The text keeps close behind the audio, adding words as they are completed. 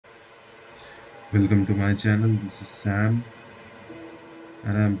Welcome to my channel. This is Sam,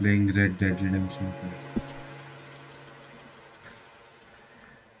 and I'm playing Red Dead Redemption 2.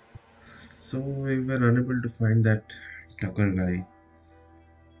 So we were unable to find that Tucker guy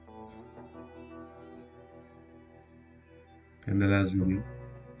in the last video.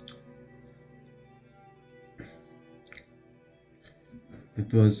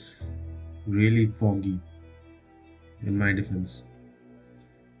 It was really foggy in my defense.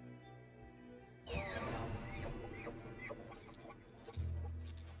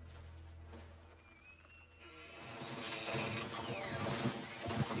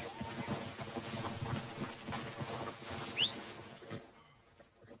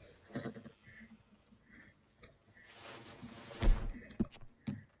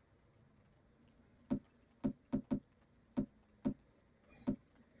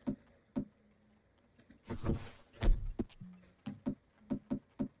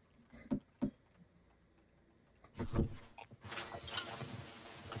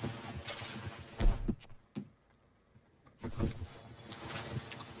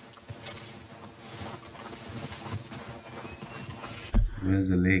 Where's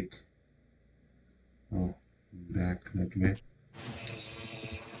the lake? Oh, back that way.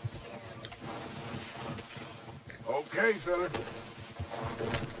 Okay, fella.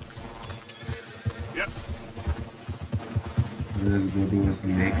 Yep. Let's go towards the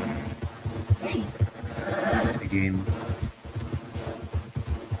lake again.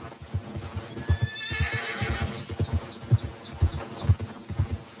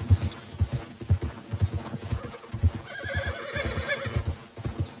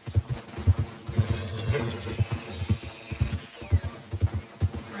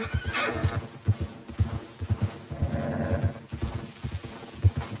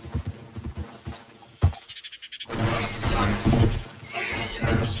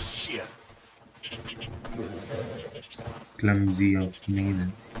 Shit. Clumsy of me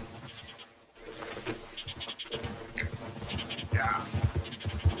then. Yeah.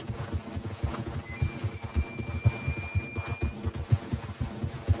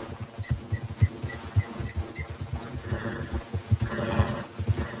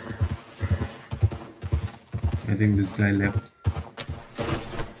 I think this guy left.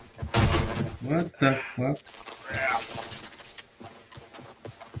 What the fuck? Yeah.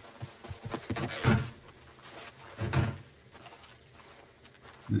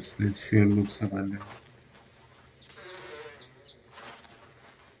 This place sure looks abandoned.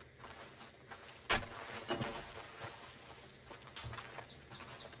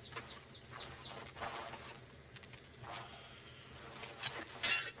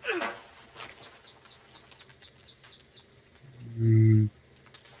 Hmm,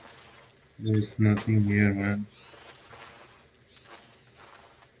 there's nothing here, man.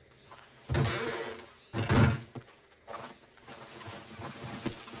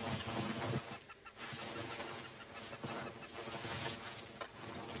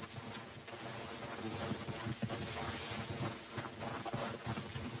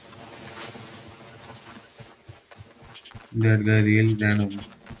 That guy really ran away.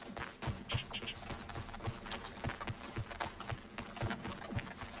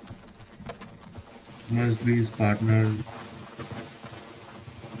 Must be his partner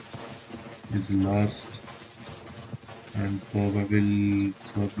is lost and probably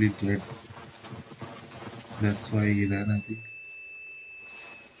dead. That's why he ran, I think.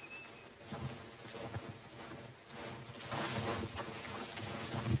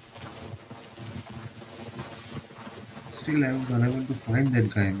 Still, I was unable to find that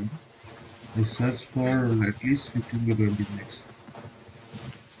guy, man. I searched for at least 15 to 20 minutes.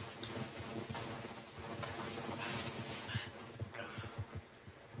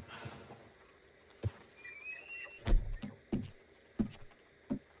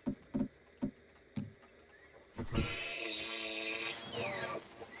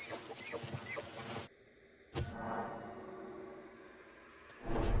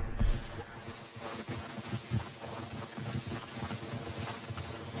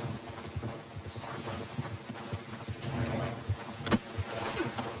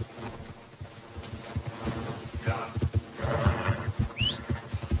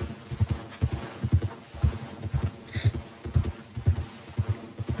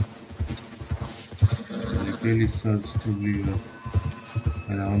 I literally searched everywhere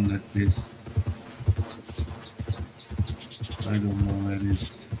around that place. I don't know where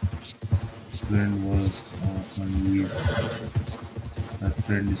his friend was or he is. That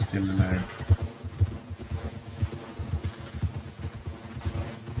friend is still alive.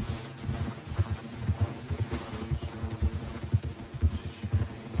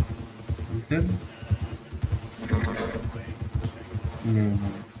 Then no, no.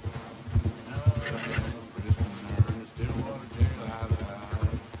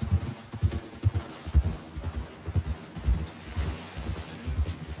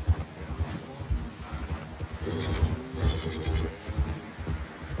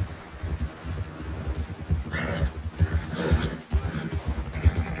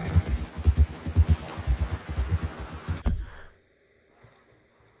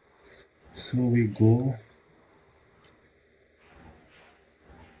 So we go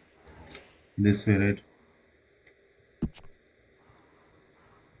this way, right?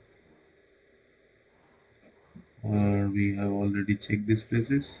 Or we have already checked these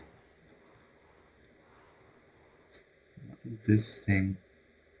places. This thing.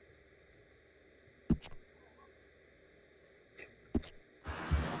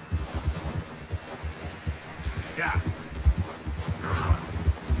 Yeah.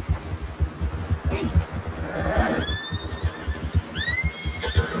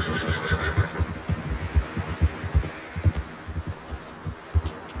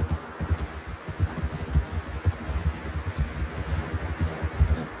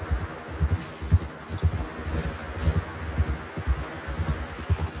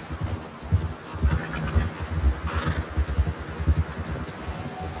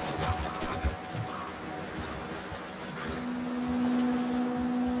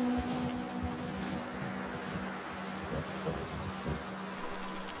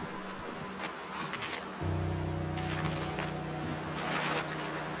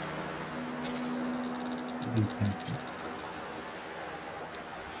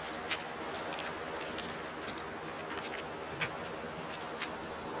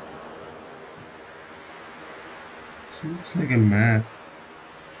 So it's like a map.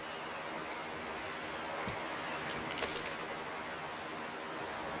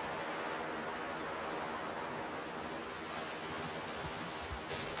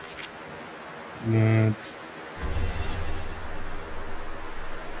 But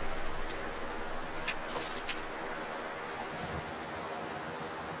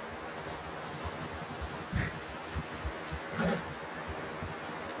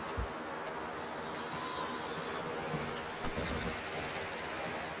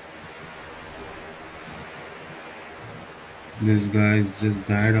this guy's just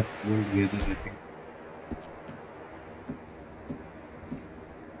died of cold weather, I think.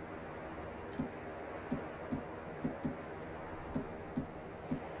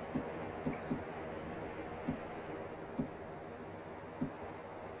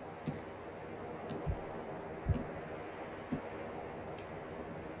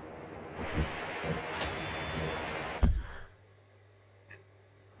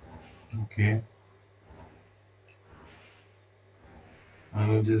 Okay. I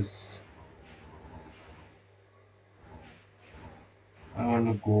want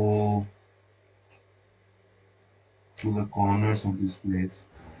to go to the corners of this place.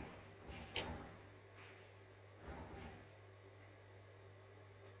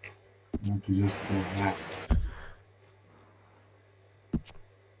 I want to just go back.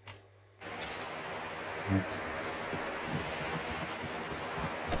 But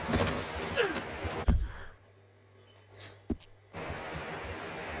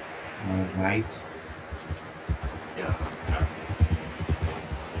right. Yeah.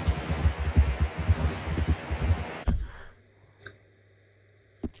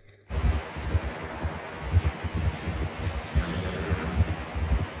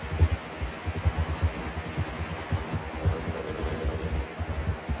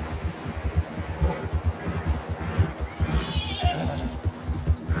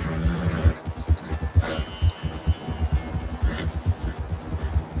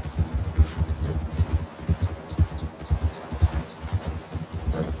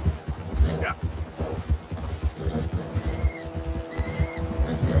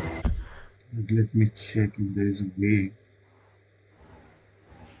 But let me check if there is a way.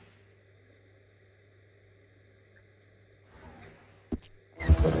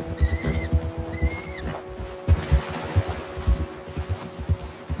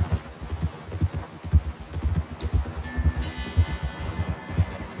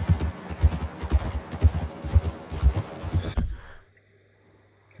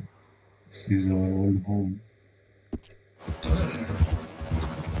 This is our old home.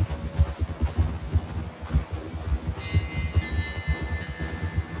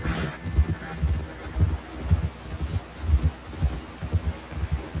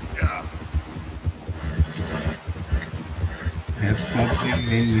 Yeah. I have stopped the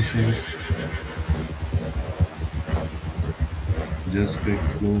main missions just to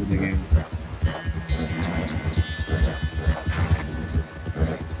explore the game.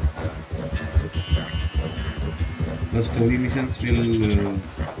 The story missions will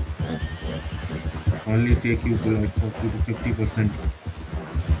only take you to like 40 to 50%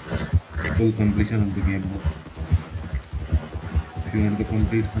 full completion of the game. But if you want to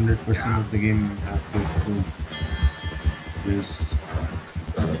complete 100% of the game, you have to explore. There's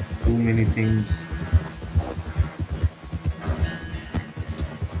too many things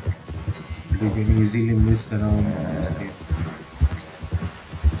that you can easily miss around this game.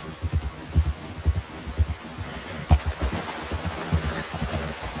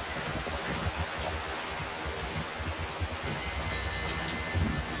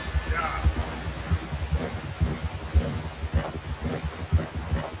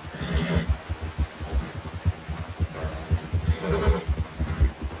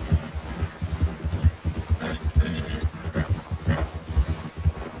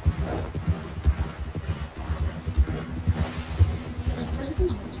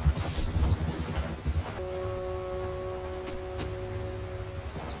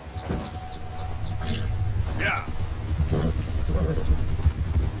 Yeah.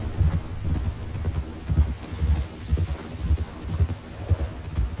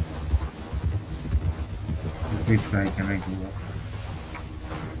 Let me try, can I go up?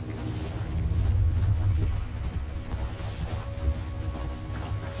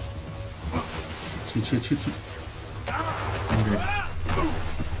 Shit. Okay.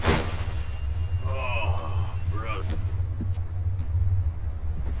 Oh, brother.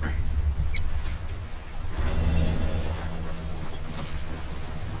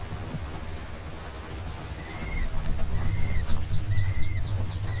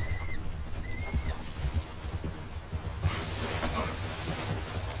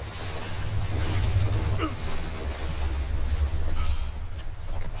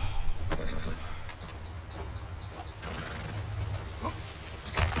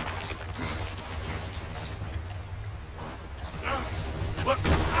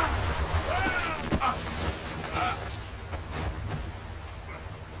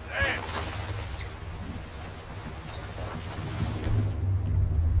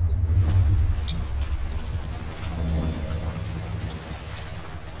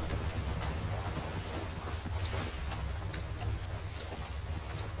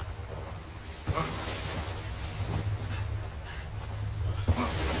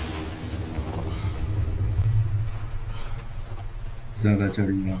 ज़्यादा चढ़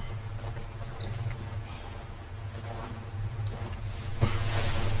गया.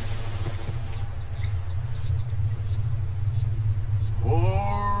 Poor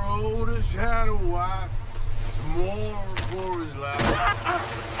oldest had a wife. More for his life.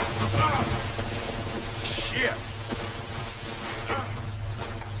 Shit.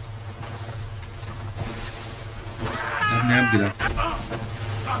 आपने आप गिरा.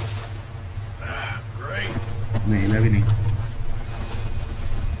 Great. नहीं हिला भी नहीं.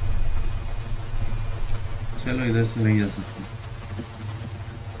 चलो इधर से नहीं जा सकते.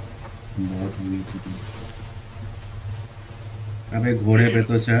 बहुत हो गई चुकी. अबे घोड़े पे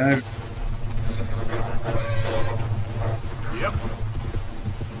तो चढ़. Yep.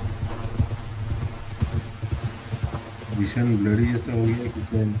 मिशन ब्लडी जैसा हो गया कि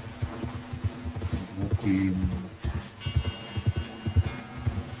चल. बहुत ही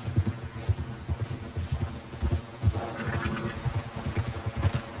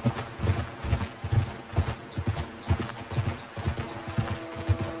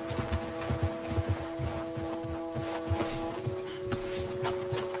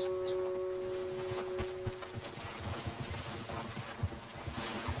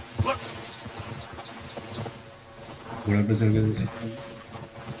Look. घोड़े पे चढ़ के जैसे.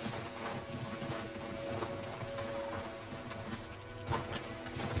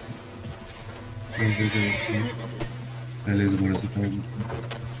 पहले इस घोड़े से चढ़.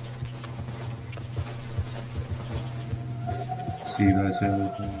 सीधा चल.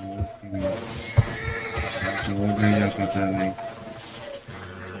 और नहीं जा पाता है भाई.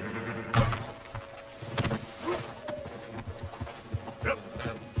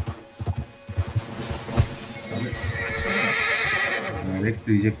 डायरेक्ट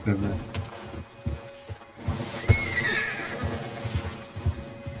रिजेक्ट कर रहा है.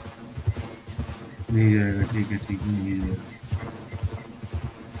 नहीं जाएगा. ठीक है नहीं जाएगा.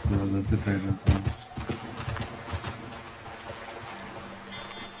 तो उधर से ट्राई करता हूँ.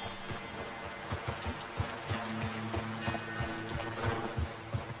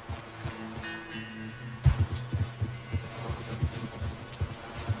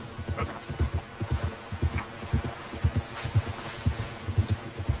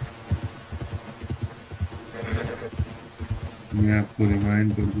 मैं आपको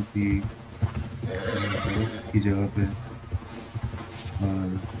रिमाइंड कर दूं कि मैं बर्फ की जगह पे, और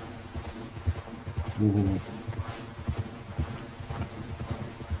वो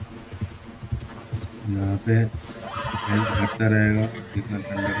यहाँ पे हेल्थ घटता रहेगा जितना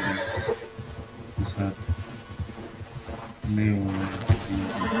ठंडक रहेगा, उसके साथ नहीं होगा ये सब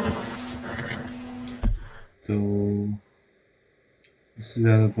चीज़ें। तो इससे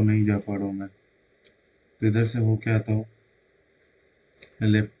ज़्यादा तो नहीं जा पा रहा हूँ मैं, तो इधर से होके आता हूँ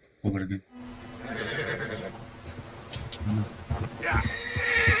लेफ्ट पकड़ के, है ना। Yeah.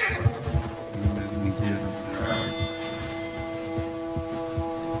 मेरे को नीचे जाना पड़ेगा।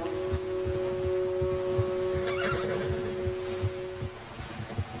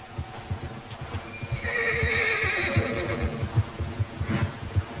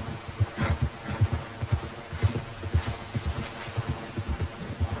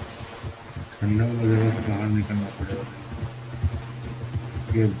 ठंडा वाला जगह से बाहर निकलना पड़ेगा मेरे को,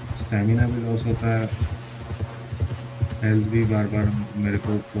 क्योंकि स्टेमिना भी लॉस होता है, हेल्थ भी बार बार मेरे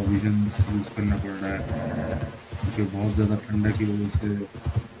को प्रोविजंस यूज़ करना पड़ रहा है, क्योंकि बहुत ज़्यादा ठंडा की वजह से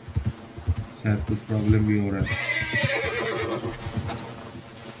शायद कुछ प्रॉब्लम भी हो रहा है।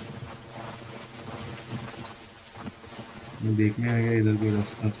 मैं देखने आ गया इधर कोई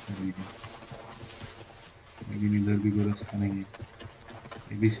रास्ता नहीं है, लेकिन इधर भी कोई रास्ता नहीं है,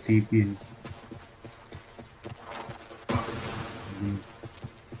 ये भी स्टीप ही है।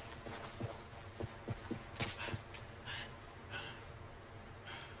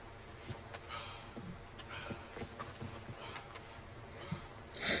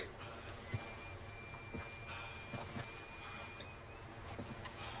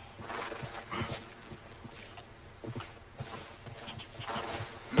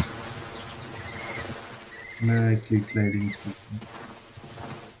 मैं इसलिए स्लाइडिंग सीखूं।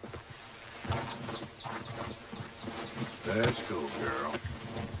 Let's go, girl.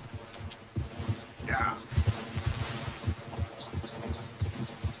 Yeah.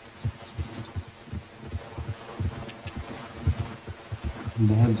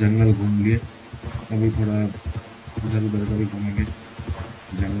 बहुत जंगल घूम लिए, अभी थोड़ा इधर उधर का भी घूमेंगे।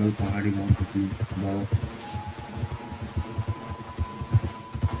 जंगल पहाड़ी बहुत होती है, बर्फ।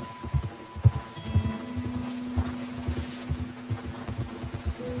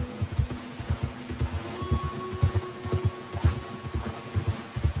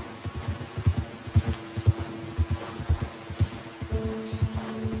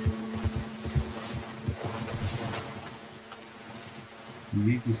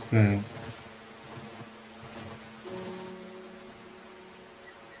 ये किसका है?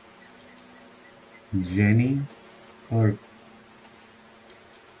 जेनी और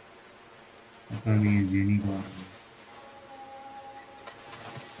पता नहीं है जेनी कौन है।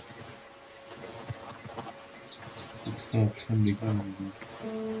 उसका ऑप्शन दिखा मुझे,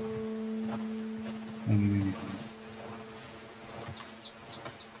 अभी नहीं दिखा।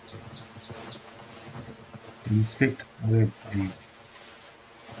 इंस्पेक्ट, अरे भाई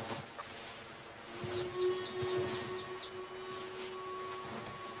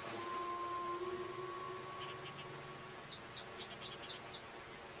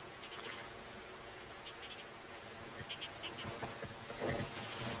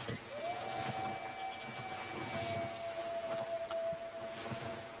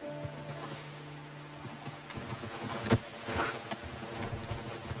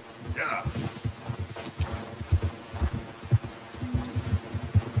Yeah.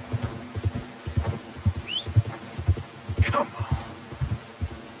 Come on.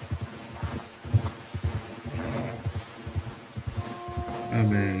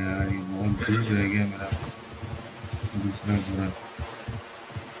 अबे यार ये बहुत दूर रह गया मेरा दूसरा घोड़ा।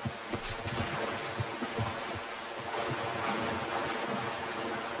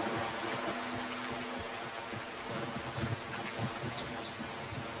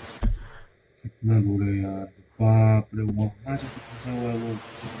 कितना दूर है यार, बाप रे, वहां से तो फंसा हुआ है वो।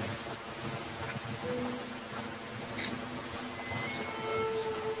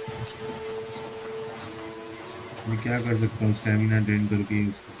 मैं क्या कर सकता हूँ, स्टेमिना ड्रेन करके ही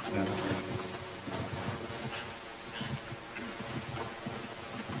उसको जाना पड़ेगा।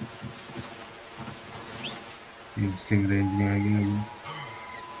 ये स्टिंग रेंज में आ गया अभी।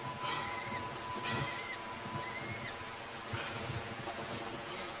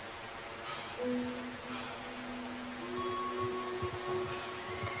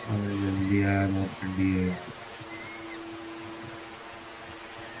 अरे जल्दी यार, बहुत ठंडी है।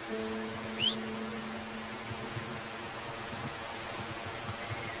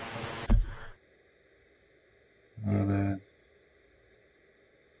 और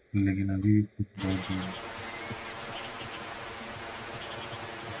लेकिन अभी भी कुछ बहुत दूर है।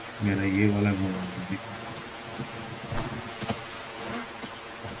 मेरा ये वाला घोड़ा है।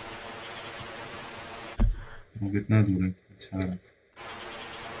 वो कितना दूर है? अच्छा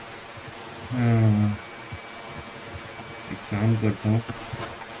हाँ, एक काम करता हूँ,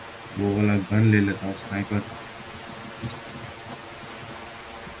 वो वाला गन ले लेता हूँ, स्नाइपर।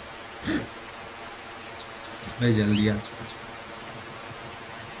 भाई जल्दी आ।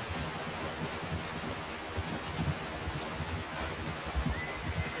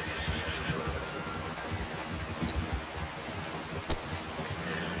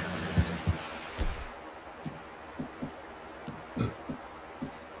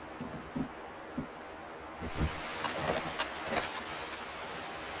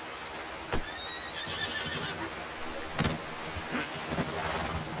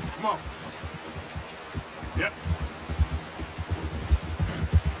 Come on. Yep.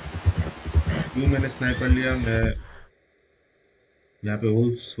 क्यों मैंने स्नाइपर लिया? मैं यहाँ पे वो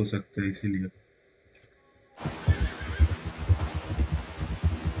हो सकते हैं इसीलिए।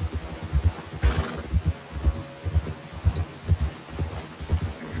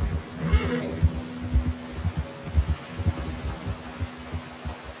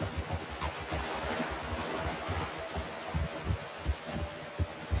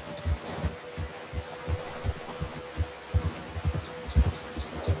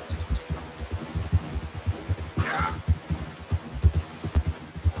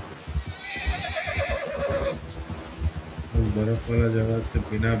 उस बर्फ वाला जगह से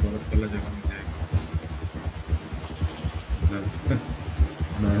बिना बर्फ वाला जगह में जाएगा, मतलब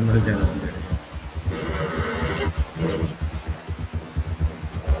नॉर्मल जगह में जाएगा।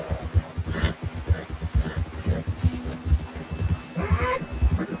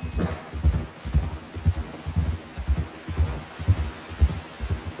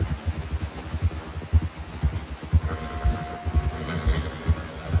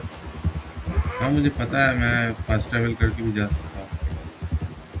 हाँ मुझे पता है, मैं फास्ट ट्रैवल करके भी जा सकता हूँ,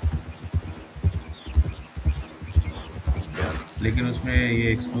 लेकिन उसमें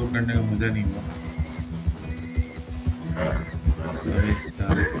ये एक्सप्लोर करने का मजा नहीं हुआ। हमें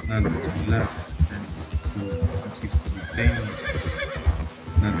इतना धुंधला चीज तो दिखता ही नहीं,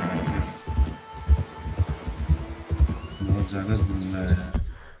 इतना बहुत ज्यादा धुंधला है यार।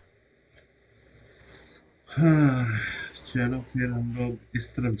 हाँ, चलो फिर हम लोग इस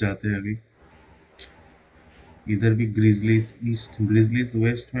तरफ जाते हैं अभी। इधर भी ग्रिजलीज ईस्ट, ग्रिजलीज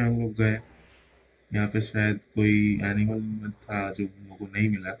वेस्ट में हम लोग गए। यहाँ पे शायद कोई एनिमल था जो हम लोग को नहीं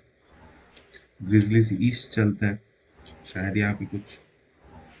मिला। ग्रिजलीज ईस्ट चलते हैं, शायद यहाँ पे कुछ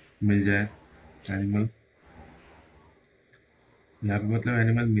मिल जाए एनिमल। यहाँ पे मतलब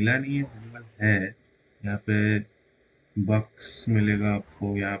एनिमल मिला नहीं है, एनिमल है यहाँ पे। बक्स मिलेगा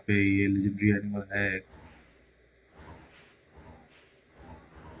आपको यहाँ पे, ये लेजेंडरी एनिमल है।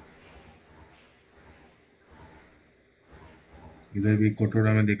 इधर भी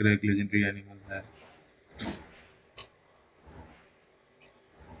कोटोरा में दिख रहा है एक लेजेंडरी एनिमल है।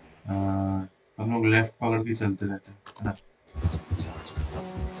 हम लोग लेफ्ट पकड़ के चलते रहते हैं, है ना?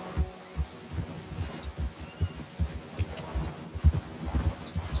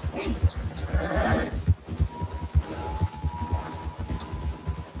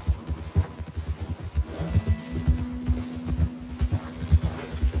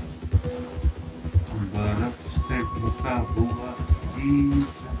 बर्फ से ढका हुआ ये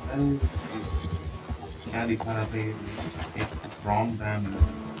जंगल, क्या दिखा रहा था ये? एक फ्रॉम डैम है,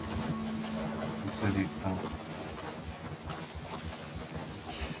 इससे देखता हूँ।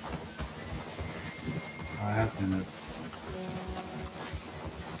 आया किधर?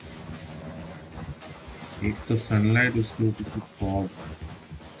 एक तो सनलाइट, उसके ऊपर से फॉग,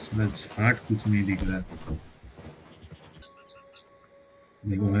 इसमें छाट कुछ नहीं दिख रहा है।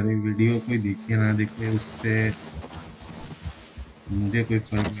 देखो, मेरी वीडियो कोई देखे ना देखे, उससे मुझे कोई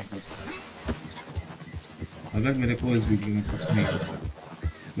फर्क नहीं पड़ता। अगर मेरे को इस वीडियो में कुछ नहीं होता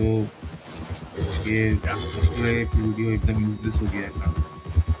तो ये पूरा एक वीडियो एकदम यूजलेस हो गया है काम।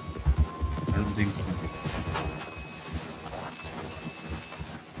 I don't think so.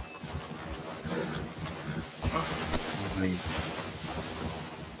 भाई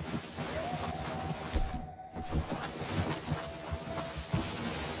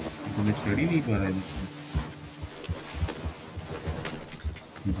तो मैं चढ़ ही नहीं पा रहा है इसमें।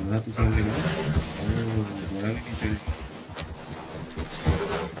 घोड़ा तो चढ़ लेगा, घोड़ा भी नहीं चढ़।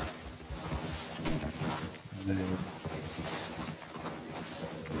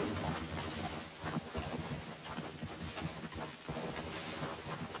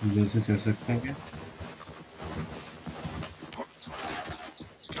 इधर से चढ़ सकता हूँ क्या?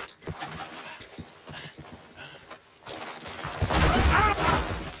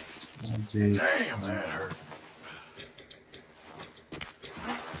 Damn, that hurt.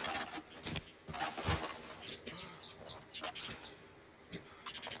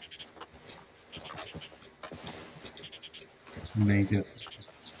 नहीं कर सकते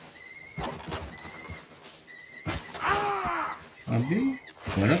अभी।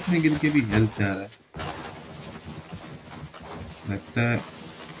 बर्फ में गिर के भी हेल्थ जा रहा है। लगता है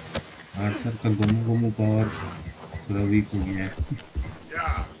आर्थर का गोमू गोमू पावर थोड़ा वीक हो गया है।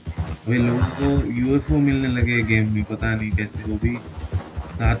 अभी लोगों को यूएफओ मिलने लगे गेम में, पता नहीं कैसे। वो भी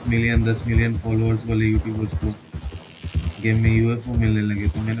 7 मिलियन 10 मिलियन फॉलोअर्स वाले यूट्यूबर्स को गेम में यूएफओ मिलने लगे।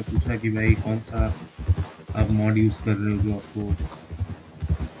 तो मैंने पूछा कि भाई कौन सा आप मॉड यूज कर रहे हो जो आपको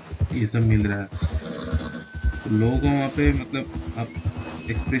ये सब मिल रहा है। तो लोगों को वहाँ पे मतलब आप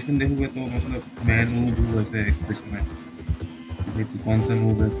एक्सप्रेशन देखोगे तो मतलब मैं नूब हूँ वैसे एक्सप्रेशन है। भाई तू कौन सा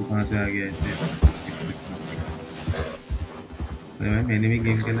नूब है, तू कहाँ से आ गया, ऐसे एक्सप्रेशन। तो भाई मैंने भी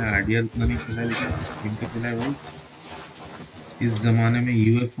गेम खेला है, आरडीआर उतना नहीं खेला लेकिन गेम तो खेला है भाई। इस जमाने में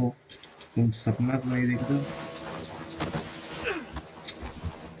यूएफओ तुम सपना तो नहीं देखते हो।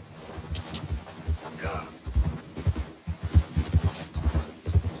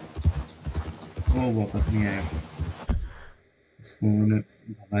 वो वापस नहीं आया, इसको उन्होंने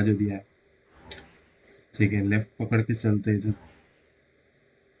भगा जो दिया है। ठीक है, लेफ्ट पकड़ के चलते इधर।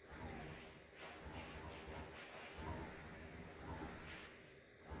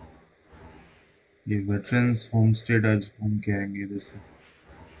 ये वेटरन्स होमस्टेड आज घूम के आएंगे इधर से।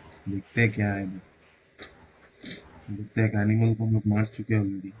 देखते हैं क्या है इधर। देखते हैं, एक एनिमल को हम लोग मार चुके हैं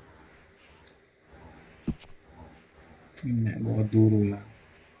ऑलरेडी। मैं बहुत दूर हो यार।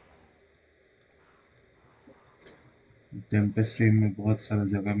 टेम्पेस्ट स्ट्रीम में बहुत सारा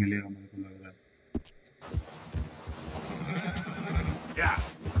जगह मिलेगा मेरे को लग रहा है।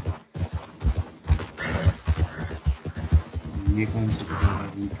 ये कौन सा जगह है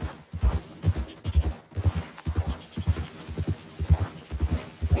रूट?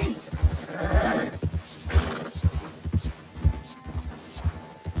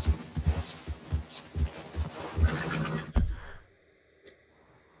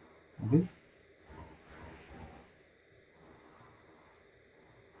 अबे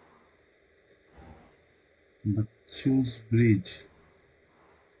बच्चूस ब्रिज,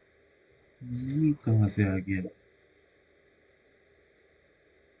 ये कहाँ से आ गया?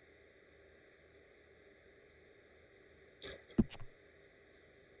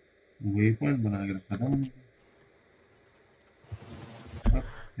 वे पॉइंट बना के रखा था उन्होंने। अब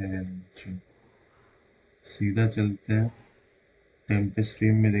है, अच्छा। सीधा चलते हैं टेम्पेस्ट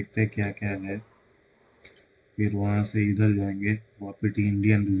स्ट्रीम में, देखते हैं क्या क्या है। फिर वहां से इधर जाएंगे वापस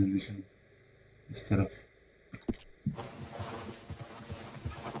इंडियन रिजर्वेशन इस तरफ।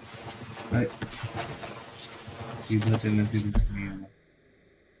 अरे, सीधा चलने से कुछ नहीं होगा।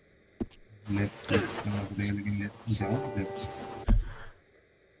 लेफ्ट लेफ्ट करना पड़ेगा, लेकिन लेफ्ट जाओ लेफ्ट।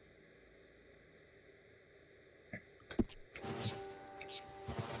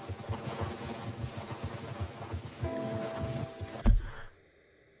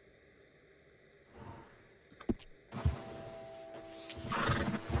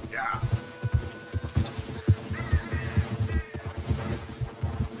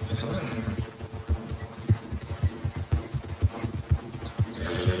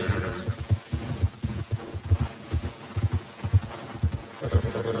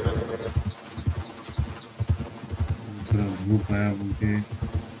 थोड़ा धूप आया बोल के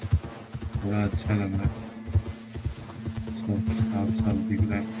थोड़ा अच्छा लग रहा है, सब साफ साफ दिख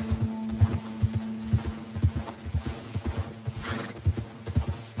रहा है।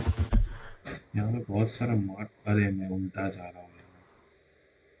 यहाँ पे बहुत सारा मार्ट। अरे मैं उल्टा जा रहा हूँ यहाँ।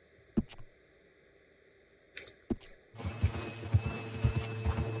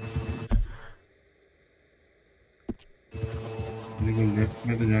 देखो लेफ्ट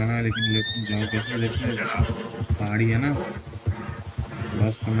में तो जाना है, लेकिन लेफ्ट में जाओ कैसे? जैसे पहाड़ी है ना,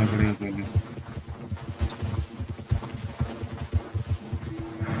 क्रॉस करना पड़ेगा पहले।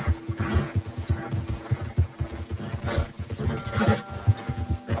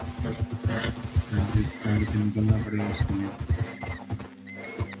 जिस पहाड़ी से निकलना पड़ेगा उसके लिए।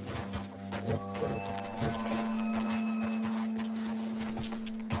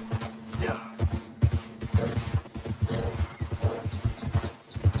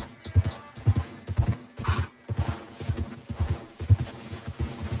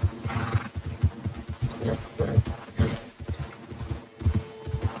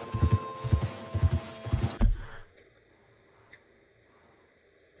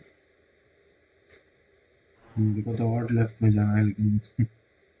 मेरे को तो और लेफ्ट में जाना है, लेकिन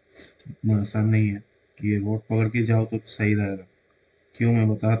इतना आसान नहीं है कि ये रोड पकड़ के जाओ तो सही रहेगा। क्यों, मैं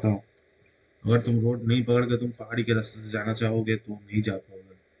बताता हूँ। अगर तुम रोड नहीं पकड़ के तुम पहाड़ी के रास्ते से जाना चाहोगे तो नहीं जा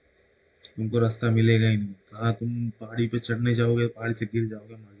पाओगे। तुमको रास्ता मिलेगा ही नहीं। कहाँ तुम पहाड़ी पे चढ़ने जाओगे, पहाड़ी से गिर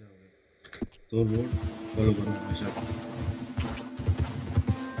जाओगे, मर जाओगे। तो रोड फॉलो करो हमेशा।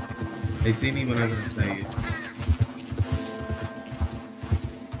 ऐसे ही नहीं बना रहता है ये।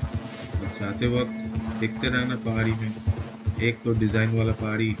 और जाते वक्त देखते रहना पहाड़ी में। एक तो डिजाइन वाला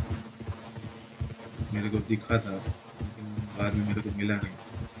पहाड़ी मेरे को दिखा था, लेकिन बाद में मेरे को मिला नहीं।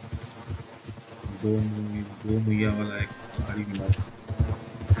 दो मुहैया वाला एक पहाड़ी मिला था।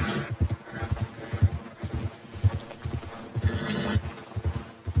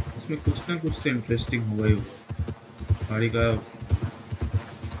 उसमें कुछ ना कुछ तो इंटरेस्टिंग हुआ ही होगा। पहाड़ी का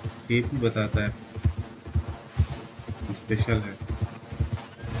शेप ही बताता है, स्पेशल है।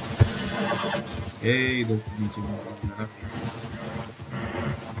 इधर से नीचे में जाना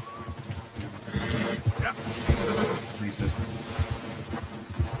नहीं सर।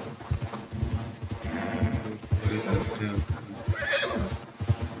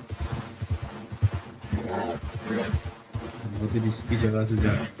 बहुत ही रिस्की जगह से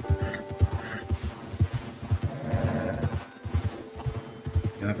जा रहे हैं।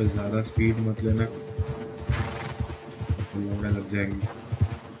 यहाँ पे ज्यादा स्पीड मत लेना, तो लोग लग जाएंगे।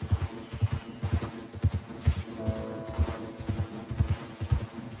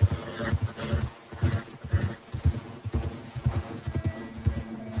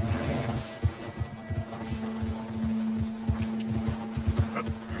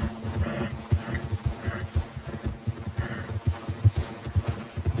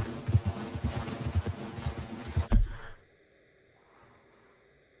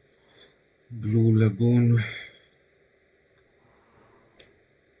 Blue lagoon,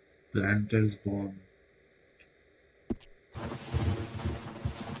 planters born.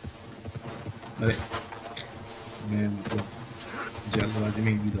 अरे मैं मतलब जल्दबाजी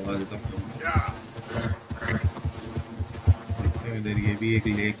में ही दबा देता हूँ। देखते हैं इधर, ये भी एक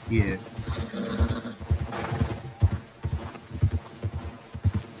लेक ही है।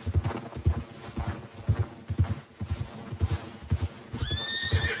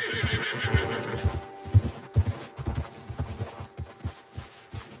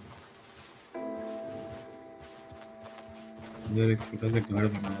 इधर एक छोटा सा घर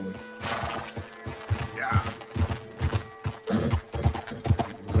बना हुआ है।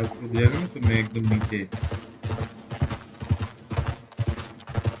 बर्फ टूट जाएगा ना तो मैं एकदम नीचे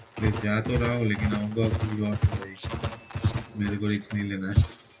मैं जा तो रहा हूँ, लेकिन आऊंगा कोई और से भाई। मेरे को रिस्क नहीं लेना है।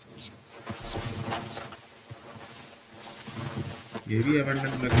 ये भी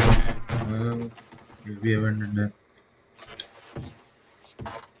अबंडन लग रहा है। हाँ, ये भी अबंडन है।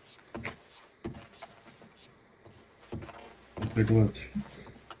 Pocket watch,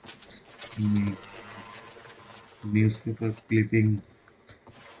 newspaper clipping.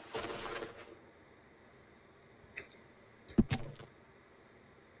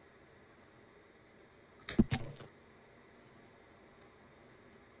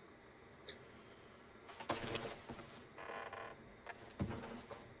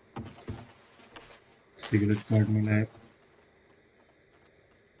 Cigarette card मिला है।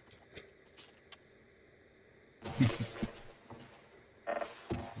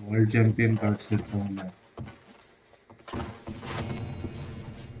 वर्ल्ड चैंपियन कार्ड सेट मिला है।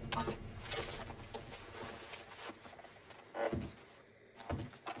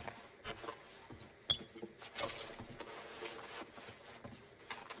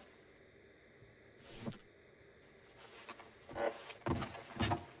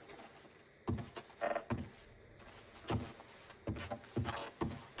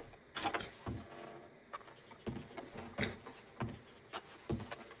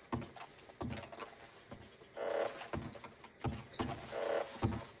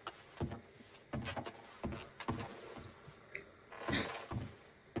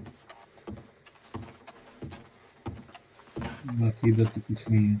 बाकी इधर तो कुछ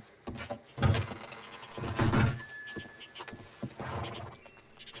नहीं है।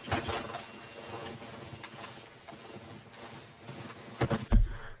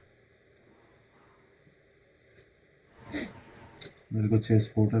 मेरे को चेस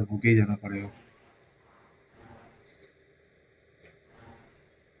पोर्टर होके ही जाना पड़ेगा।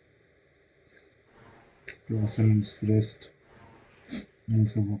 ब्लॉसम्स रेस्ट ये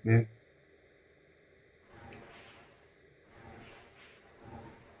सब हो गए।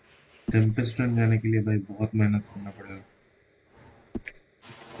 टेम्पेस्ट रन जाने के लिए भाई बहुत मेहनत करना पड़ेगा।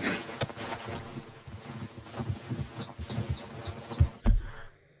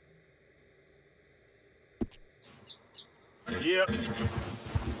 Yep.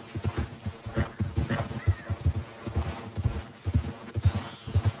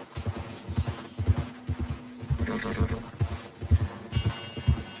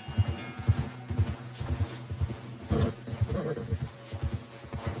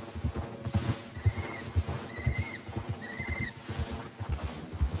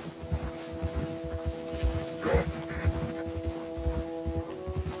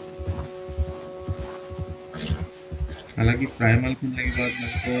 हालांकि प्राइमल खुलने के बाद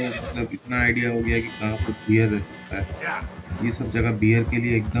मेरे को मतलब इतना आइडिया हो गया कि कहाँ पर बियर रह सकता है। Yeah. ये सब जगह बियर के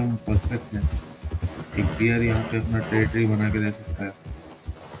लिए एकदम परफेक्ट है। एक बियर यहाँ पे अपना टेरिटरी बना के रह सकता है।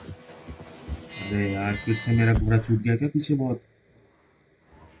 अरे यार फिर से मेरा घोड़ा छूट गया क्या पीछे बहुत।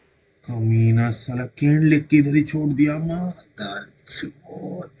 कमीना साला केन लिख के इधर ही छोड़ दिया माता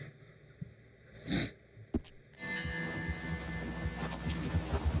चोद।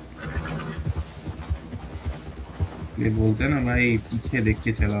 ये बोलते हैं ना भाई पीछे देख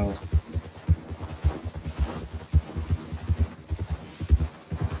के चलाओ।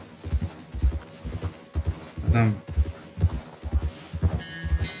 खत्म।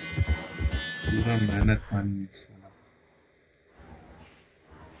 पूरा मेहनत पानी है साला।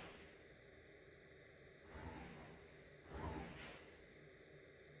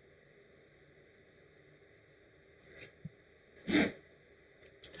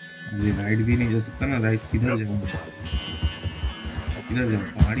 अभी राइट भी नहीं जा सकता ना। राइट किधर जाऊँ। किधर जाऊँ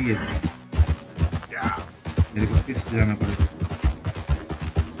पहाड़ी है पूरा। Yeah. मेरे को फिर से जाना पड़ेगा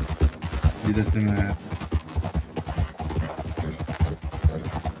जिधर से मैं आया था।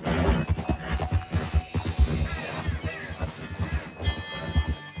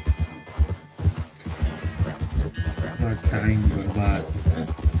 पूरा टाइम बर्बाद।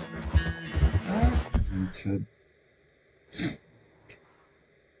 अच्छा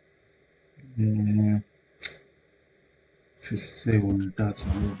फिर से उल्टा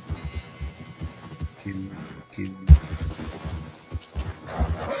चलो। किल किल।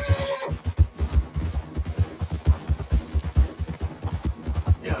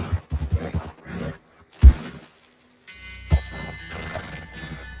 Yeah.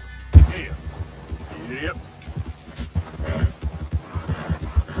 Yeah. Yep.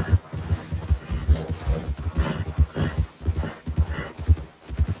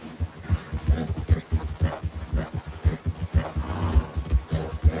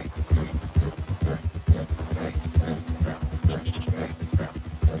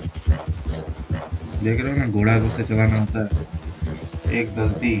 देख रहे हो ना घोड़ा कैसे चलाना होता है। एक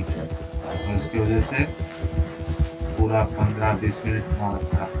गलती और उसकी वजह से पूरा 15-20 मिनट वहाँ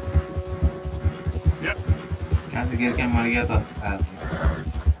था। Yep. यहाँ से गिर के मर गया तो अच्छा है।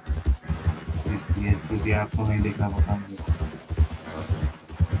 इसलिए क्योंकि आपको नहीं देखना पता मुझे।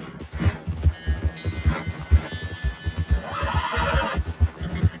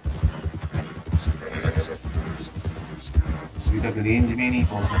 अभी तक रेंज में नहीं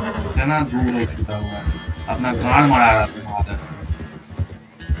पहुंचा। इतना दूर हो चुका हुआ है। अपना गाड़ मरा रहा था आदत।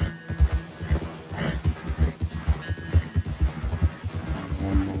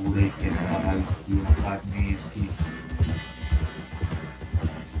 बूढ़े के बाल की औकात में इसकी।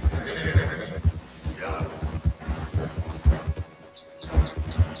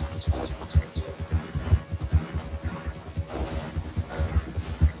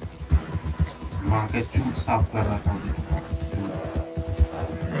 माँ के चूत साफ कर रहा था चूत।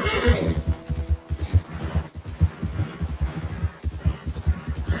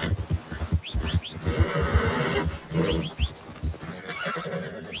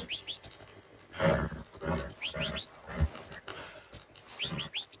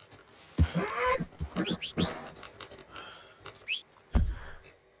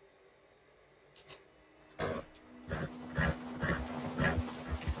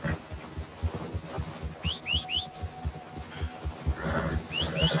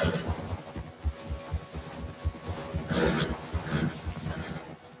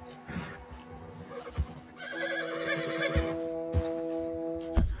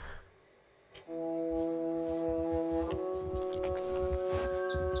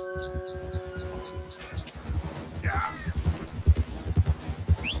 Yeah.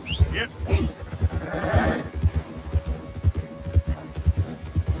 Yep.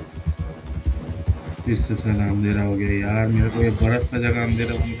 फिर से साला अंधेरा हो गया यार। मेरे को ये बर्फ का जगह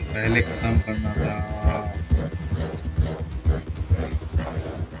अंधेरा होने से पहले खत्म करना था।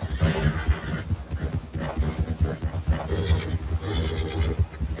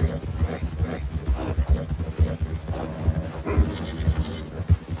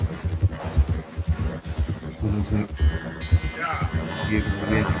 थोड़ा सा Yeah. ये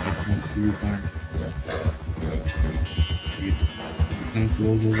बोले कितना दूर था। ये एकदम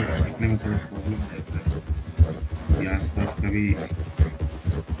क्लोज हो गया देखने में थोड़ा प्रॉब्लम हो जाता है। ये आसपास का भी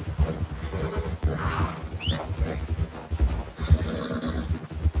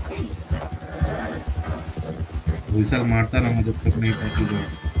विसल मारता ना मैं जब तक नहीं पहुंची जाऊँ।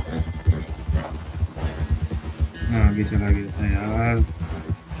 इतना आगे चला गया था यार।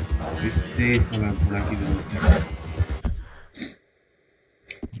 इससे साला घोड़ा की वजह से।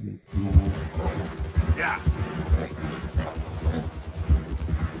 Yeah.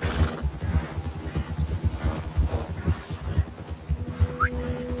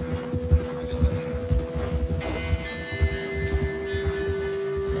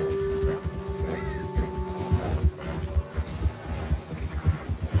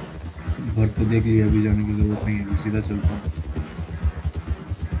 घर तो देख लिया, अभी जाने की जरूरत नहीं है, अभी सीधा चलता हूँ।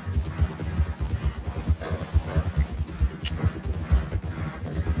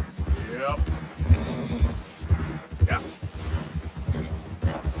 Yep. Yeah.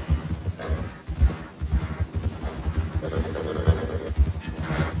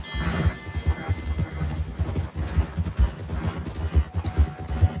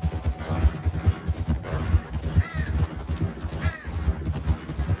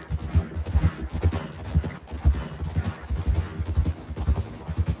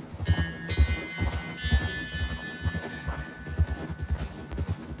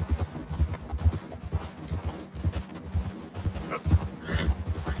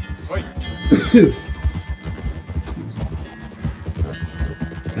 Wait.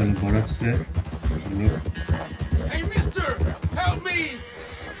 चलो बर्फ से left. Hey, mister! Help me!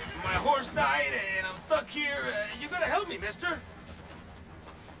 My horse died and I'm stuck here. You gotta help me, mister.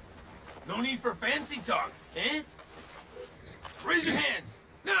 No need for fancy talk, eh? Raise your hands,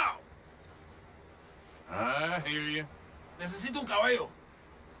 now! I hear you. Necesito un caballo.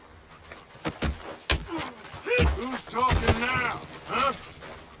 Who's talking now, huh?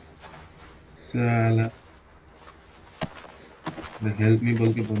 साला help me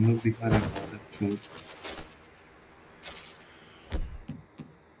बोल के बंदूक दिखा रहा है चोर।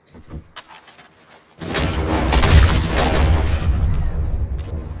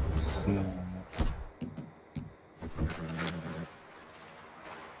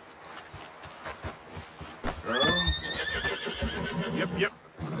 Yep.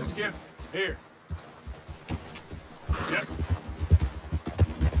 Let's get here. Yep.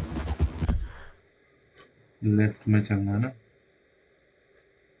 Left में चलना ना।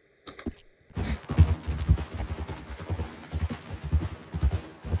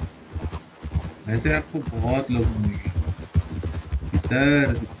 ऐसे आपको बहुत लोग मिलेंगे, सर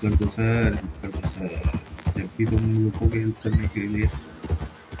हेल्प कर दो सर, हेल्प कर दो सर। जब भी तुम लोगों की हेल्प करने के लिए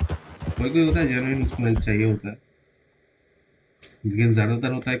कोई कोई होता है जेन्युइन, उसको हेल्प चाहिए होता है, लेकिन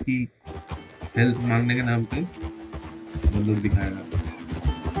ज्यादातर होता है कि हेल्प मांगने के नाम पे बंदूक दिखाएगा।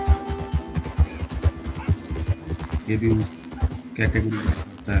 ये भी उस कैटेगरी में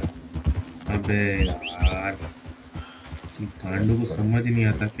होता है। अबे यार, गांडू को समझ नहीं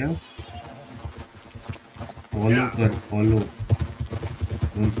आता क्या? फॉलो कर, follow,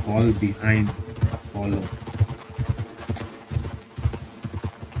 don't fall behind, follow.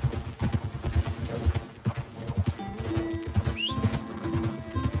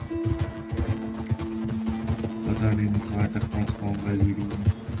 पता नहीं मैं कहाँ तक पहुँच पाऊंगा इस वीडियो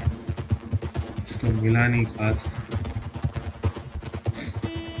में, कुछ तो मिला नहीं खास।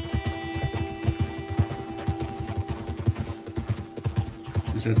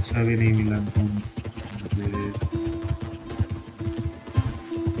 कुछ अच्छा भी नहीं मिला मुझे।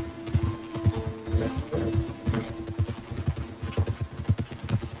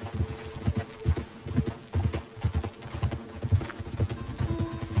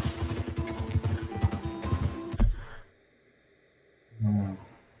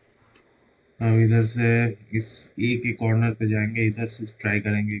 हम इधर से इस एक ही कॉर्नर पे जाएंगे, इधर से ट्राई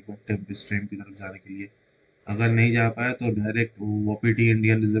करेंगे एक बार टेम्पल स्ट्रीम की तरफ जाने के लिए। अगर नहीं जा पाया तो डायरेक्ट ओपीटी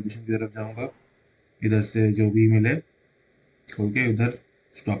इंडियन रिजर्वेशन की तरफ जाऊंगा, इधर से जो भी मिले खोल के उधर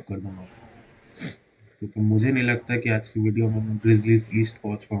स्टॉप कर दूंगा, क्योंकि मुझे नहीं लगता कि आज की वीडियो में मैं ग्रिजलीज ईस्ट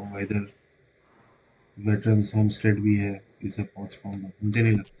पहुंच पाऊंगा। इधर वेटरन्स होमस्टेड भी है, ये सब पहुंच पाऊंगा मुझे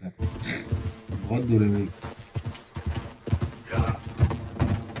नहीं लगता, बहुत दूर है भाई।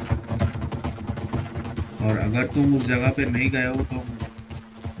 और अगर तुम उस जगह पे नहीं गए हो तो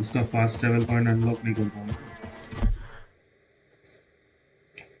उसका फास्ट ट्रेवल पॉइंट अनलॉक नहीं कर पाऊंगा।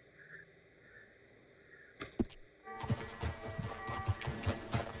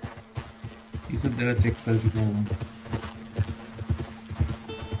 ये सब जगह चेक कर चुका हूँ।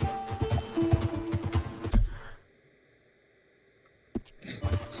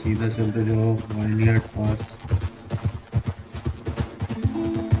 सीधा चलते जाओ वाइनयार्ड पास।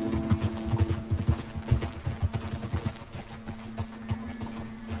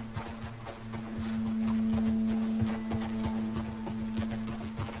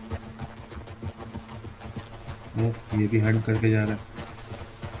 ये भी हंट करके जा रहा है।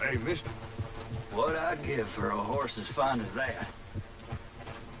 Hey, mister. What I'd give for a horse as fine as that.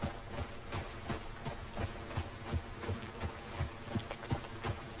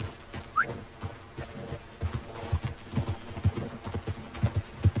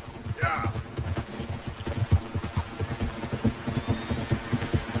 Yeah.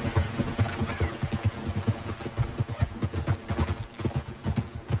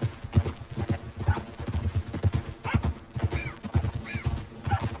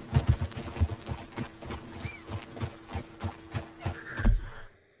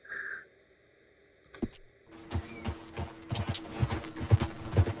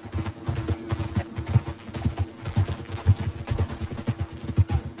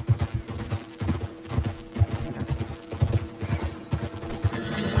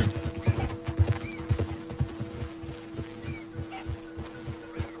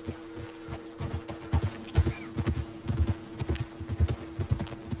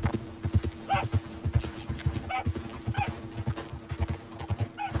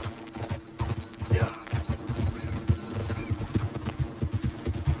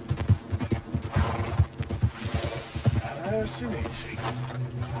 Nice and easy.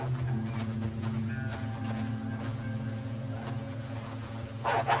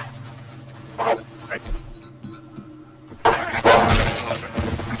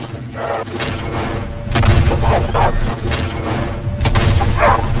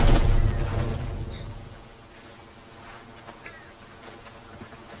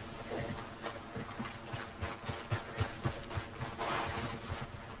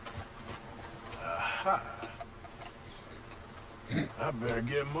 I better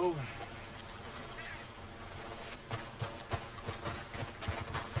get moving.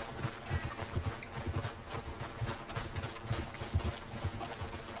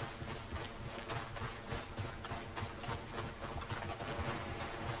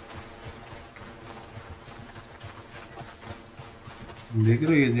 देख रहे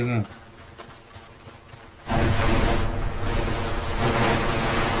हो ये जगह?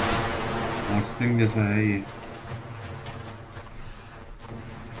 हॉट स्प्रिंग जैसा है ये।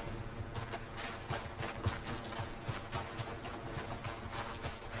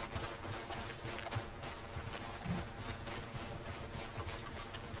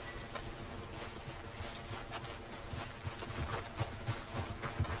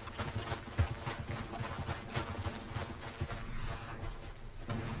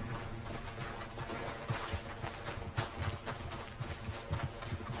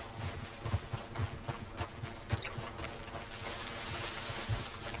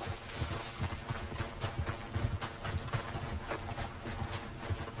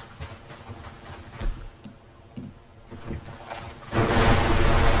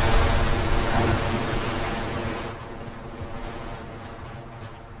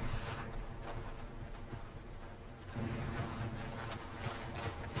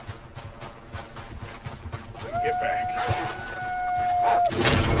 Get back.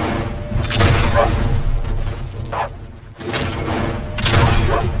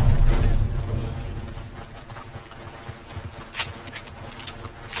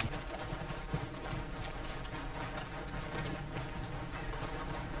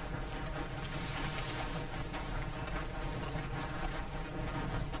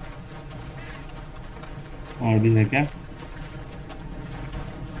 और भी है क्या?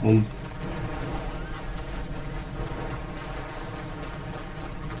 Wolves.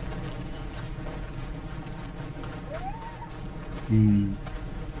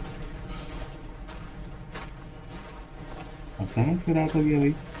 अचानक से रात हो गया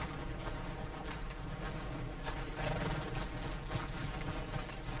भाई।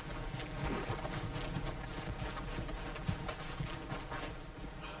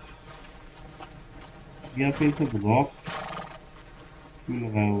 यहाँ पे सब रॉक क्यों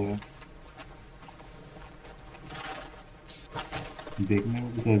लगाया हुआ है? देखने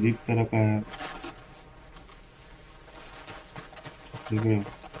में कुछ अजीब तरह का है। देख रहे हो?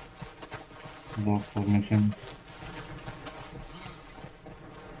 Rock formation.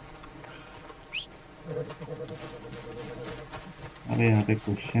 अरे यहाँ पे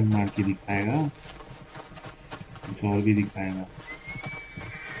क्वेश्चन मार्क ही दिखाएगा, कुछ और भी दिखाएगा।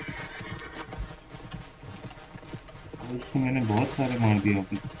 उससे मैंने बहुत सारे मार दिया,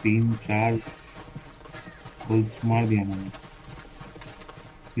 अभी 3-4 होल्स मार दिया मैंने,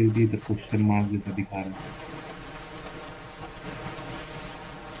 फिर भी इधर क्वेश्चन मार्क जैसा दिखा रहा है।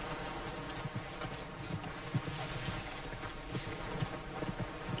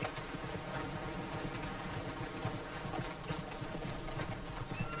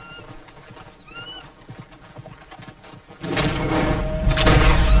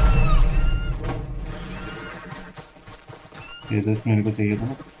 ये 10 मेरे को चाहिए था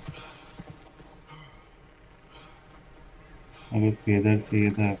ना, अगर फेदर चाहिए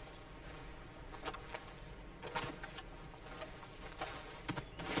था।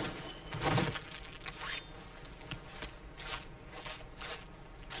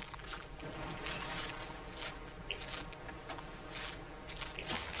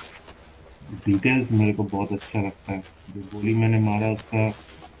 डिटेल्स मेरे को बहुत अच्छा लगता है। जो गोली मैंने मारा उसका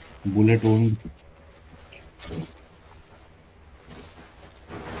bullet wound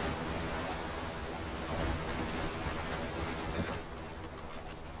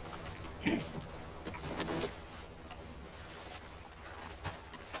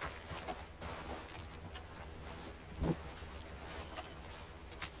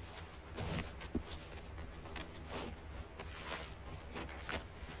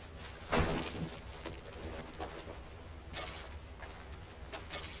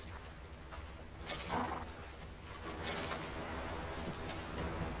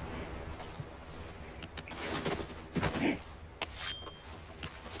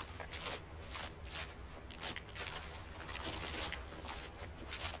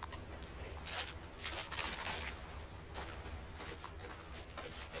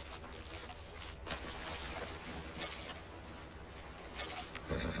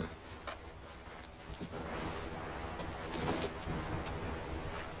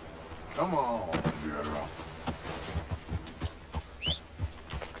Come on, girl.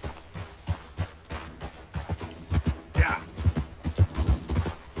 Yeah.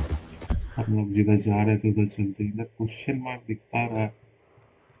 हम लोग जिधर जा रहे थे उधर चलते, इधर क्वेश्चन मार्क दिखता रहा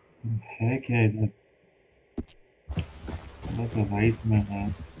है क्या इधर? थोड़ा सा राइट में है,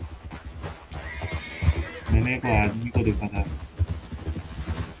 मैंने एक आदमी को देखा था।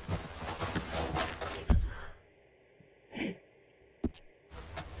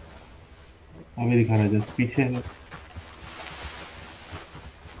 अभी दिखा रहा है, जस्ट पीछे है।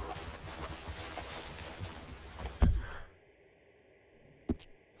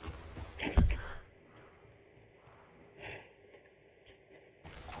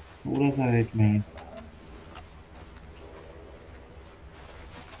 थोड़ा सा राइट में है।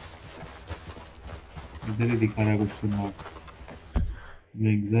 इधर ही दिखा रहा है क्वेश्चन मार्क।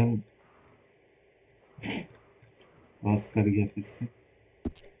 मैं एग्जाम क्रॉस कर गया फिर से।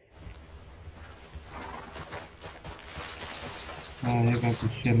 आएगा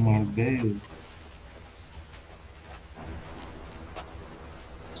क्वेश्चन मार्क बे।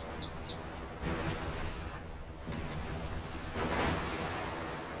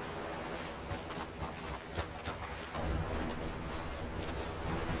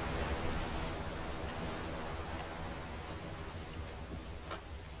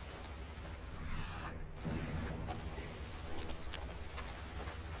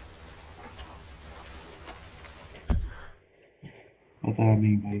 पता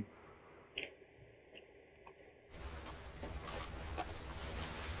नहीं भाई।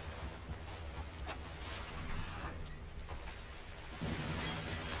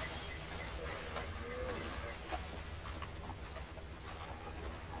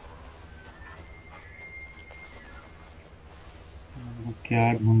 वो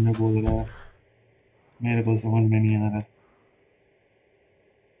क्या ढूंढने बोल रहा है, मेरे को समझ में नहीं आ रहा।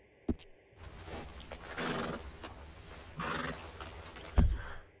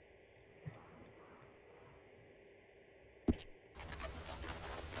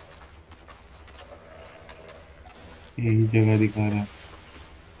 यही जगह दिखा रहा है।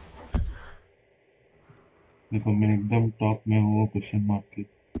 देखो मैं एकदम टॉप में हूँ क्वेश्चन मार्क के।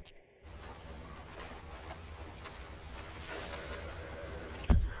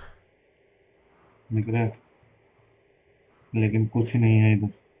 दिख रहा है, लेकिन कुछ नहीं है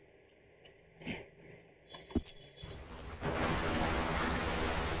इधर।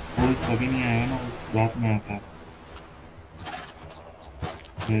 कोई कभी नहीं आया ना, वो रात में आता है।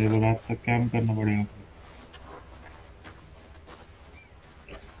 मेरे को रात तक कैंप करना पड़ेगा।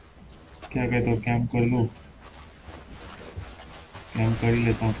 क्या कहते हो, कैंप कर लूँ? कैंप कर ही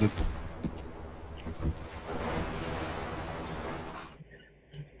लेता हूँ फिर।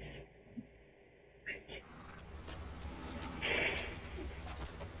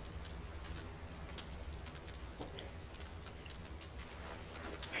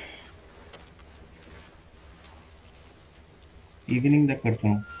 इवनिंग तक करता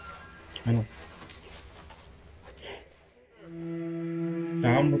हूँ, है ना।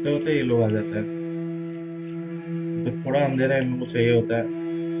 शाम होते होते ये लोग आ जाता है, तो थोड़ा अंधेरा इन लोगों को चाहिए होता है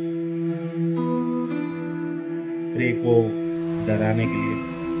प्रे को डराने के लिए।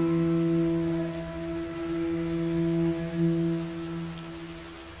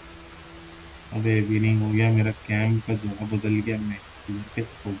 अबे इवनिंग हो गया, मेरा कैंप का जगह बदल गया, मैं इधर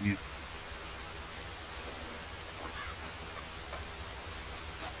कैसे हो गया?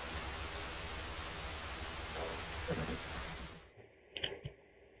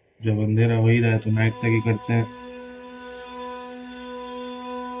 जब अंधेरा हो ही रहा है तो नाइट तक ही करते हैं।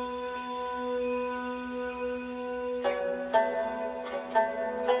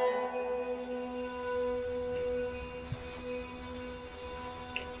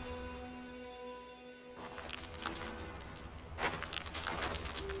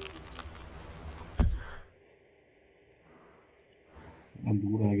 अब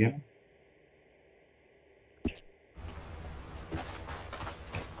दूर आ गया।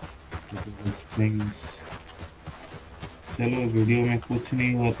 Things। चलो वीडियो में कुछ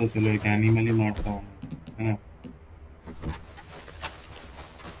नहीं हुआ तो चलो एक एनिमल ही मारता हूँ, है ना।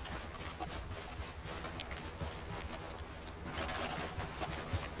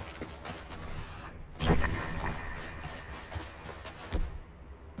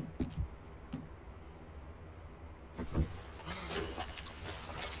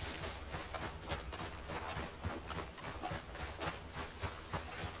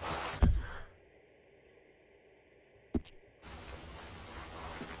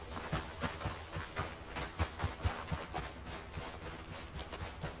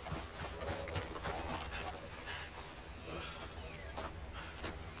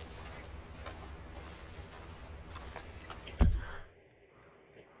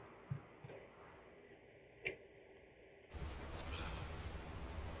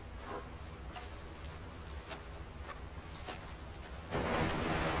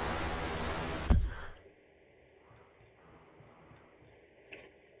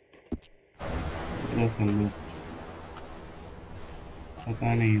 दूसरा सल्लो,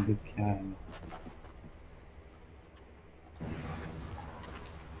 पता नहीं इधर क्या है।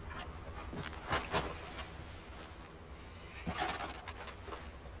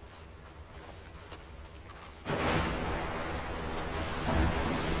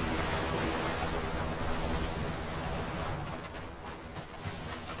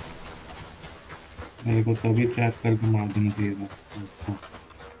 मेरे को तभी ट्रैक करके मार देना चाहिए था उसको।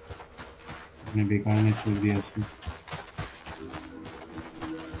 मैंने बेकार में छोड़ दिया उसको।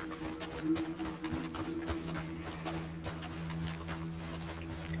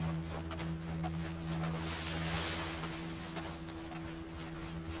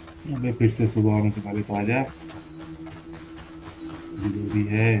 अबे फिर से सुबह होने से पहले तो आजा, जो भी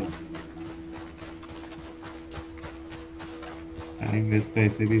है। टाइम वेस्ट तो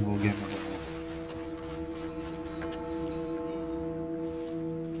ऐसे भी हो गया मेरे पास।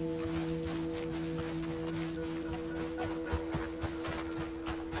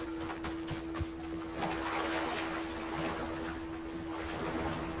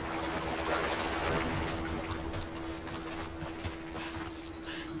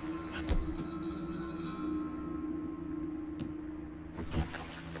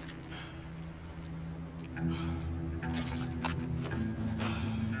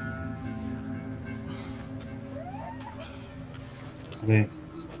 अबे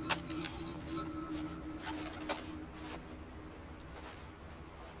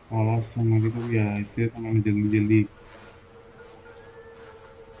आवाज तो मेरे को भी आया, इसलिए तो मैंने जल्दी जल्दी।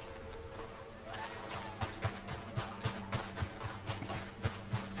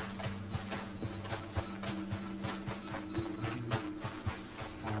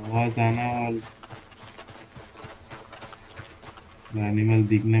 आवाज आना और एनिमल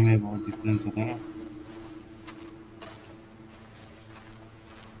दिखने में बहुत डिफरेंस होता है ना।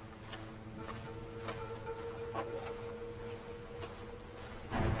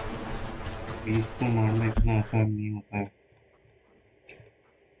 बीस तो मारना इतना आसान नहीं होता है।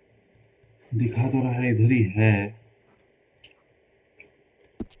 दिखा तो रहा है इधर ही है।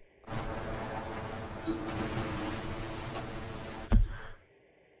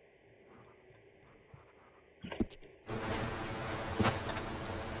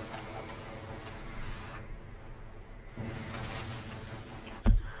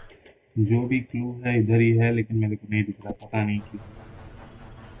 जो भी क्लू है इधर ही है, लेकिन मेरे को नहीं दिख रहा, पता नहीं क्यों।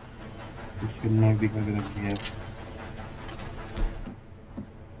 क्वेश्चन मार्क दिखा के रख दिया।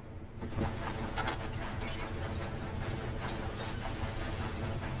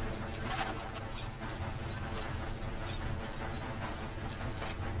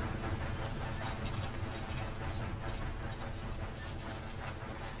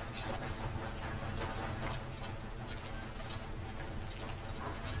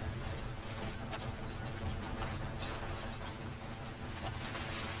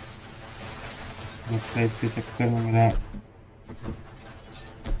 लगता है इसके चक्कर में मेरा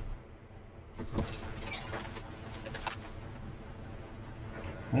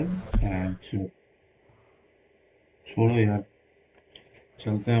अच्छा, छोड़ो यार,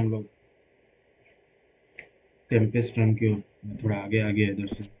 चलते हैं हम लोग टेम्पेस्ट रन की ओर। मैं थोड़ा आगे आ गया इधर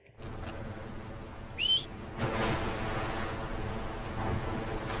से।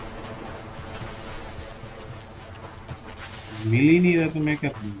 मिल ही नहीं रहा तो मैं क्या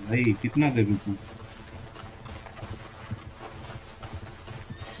करूँ भाई, कितना दे दूँ तू।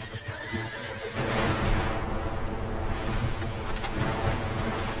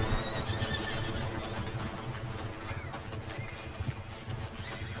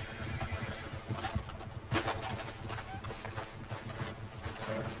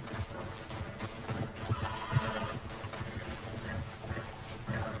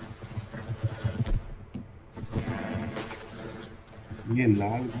 ये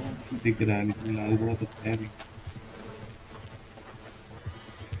लाल घोड़ा क्यों दिख रहा है, लेकिन लाल घोड़ा तो है नहीं,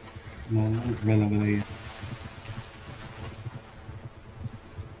 नॉर्मल घोड़ा लग रहा है ये।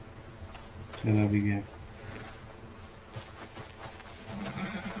 चला भी गया।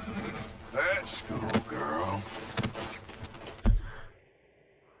 Let's go, girl.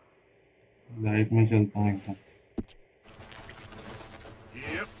 लाइट में चलता हूँ एकदम।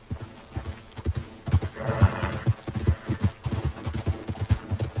 Yep.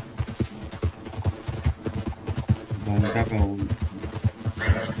 घंटा का वो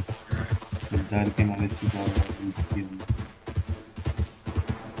डर के मारे सीधा यूज किया।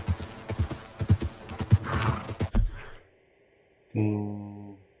 तो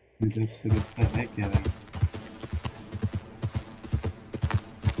इधर से रास्ता है क्या भाई?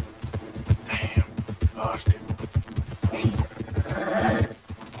 Damn, lost him.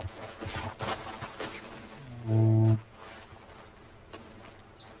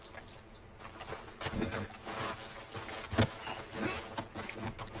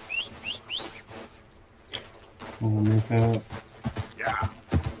 हमेशा Yeah.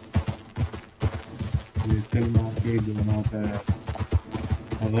 वेसल मार के ही दौड़ना होता है।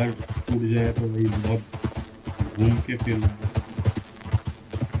 अगर टूट जाए तो वही बहुत घूम के फिर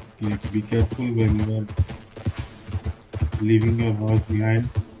like be careful when you are leaving your horse behind।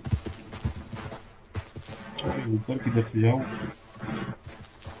 अरे ऊपर किधर से जाऊं?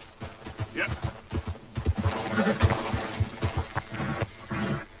 Yeah.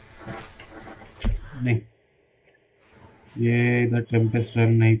 नहीं, ये इधर टेम्पेस्ट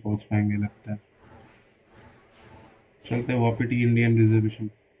रन नहीं पहुंच पाएंगे लगता है। चलते हैं वापीटी Indian reservation.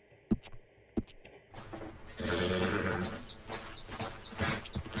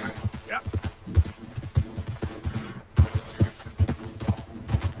 Yeah.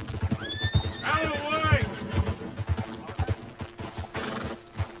 Out of the way.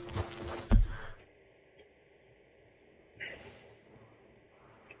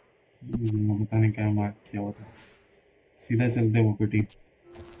 पता नहीं क्या मार्क किया होता। सीधा चलते हैं वापीटी,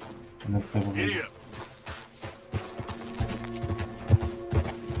 रास्ता पकड़। Idiot.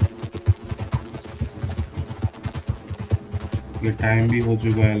 ये टाइम भी हो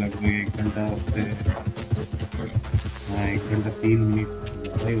चुका है लगभग 1 घंटा रास्ते। हाँ 1 घंटा 3 मिनट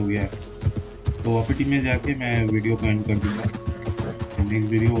ज़्यादा ही हो गया है। तो वापीटी में जाके मैं वीडियो को एंड कर दूँगा। नेक्स्ट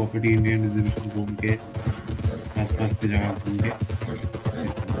वीडियो वापीटी इंडियन रिजर्वेशन घूम के आसपास की जगह घूम के।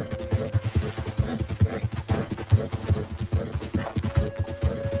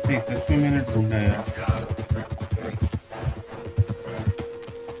 नहीं सच में मैंने ढूंढा यार।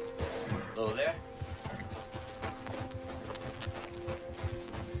 Hello there.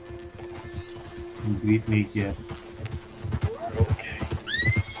 ग्रीट नहीं किया। Okay.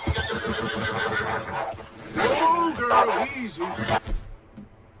 Oh, girl, easy.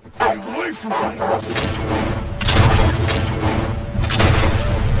 Get away from me.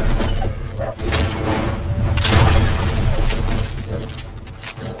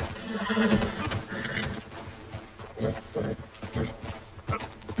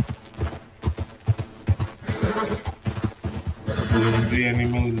 Legendary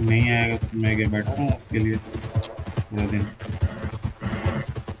animal नहीं आएगा तो मैं क्या बैठा हूँ उसके लिए पूरा दिन।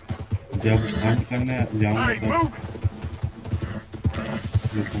 जब हंट करने जाऊंगा Hey, तब move.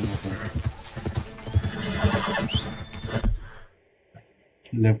 रुकूंगा। तब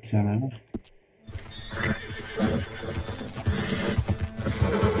लेफ्ट जाना है ना।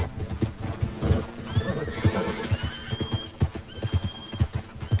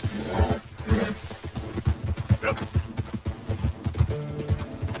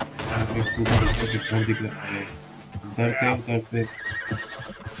 कितना दिख रहा है। उतरते उतरते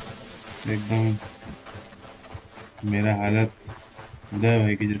एकदम मेरा हालत उदय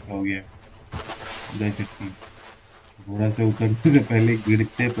भाई की जैसा हो गया। उदय शक्ति घोड़ा से उतरने से पहले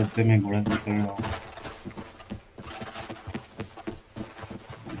गिरते पड़ते मैं घोड़ा से उतर रहा हूँ।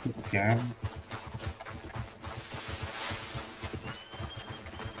 तो क्या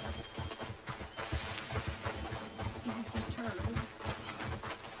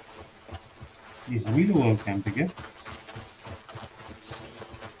ये हम ही लोग कैंप पे क्या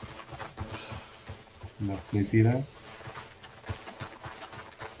बस इसी रहा।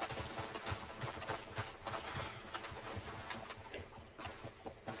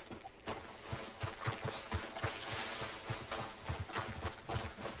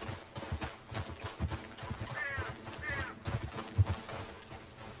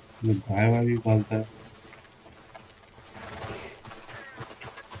 जो गाय वाय भी पालता है।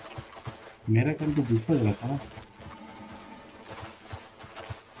 मेरा कल तो दूसरा जगह था।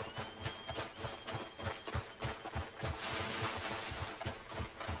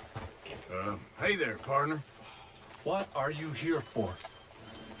 Hey there, partner. What are you here for?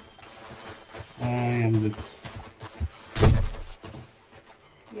 I am just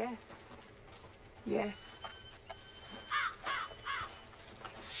Yes. Yes.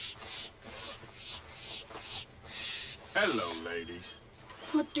 Hello, ladies.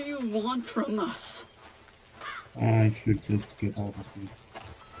 What do you want from us? I should just get out of here.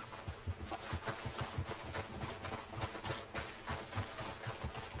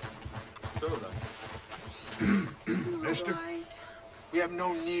 Soda. Mister? Right. We have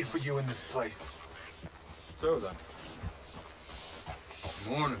no need for you in this place. Soda.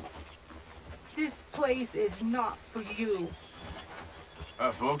 Morning. This place is not for you.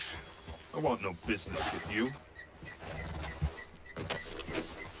 Hi, folks. I want no business with you.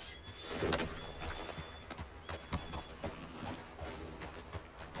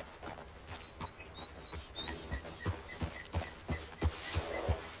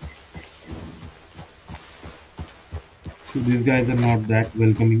 So these guys are not that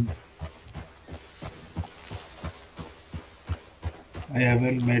welcoming. I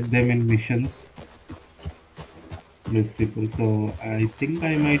haven't met them in missions, these people, so I think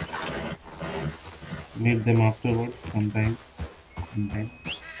I might meet them afterwards sometime.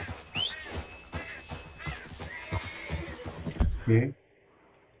 Okay.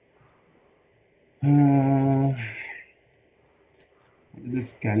 Uh, what is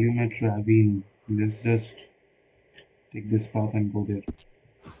this Calumet Ravine? Let's just take this path and go there.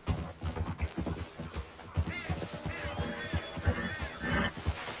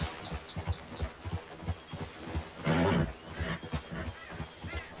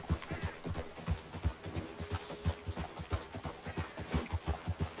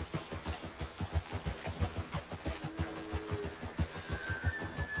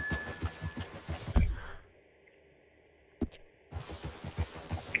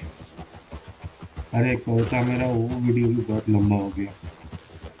 अरे कल का मेरा वो video भी बहुत लंबा हो गया,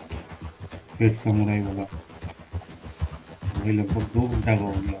 फेट समुराई वाला, वही लगभग 2 घंटा का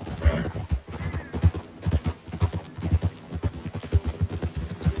हो गया।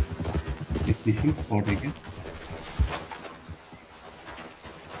 एक फिशिंग स्पॉट है क्या?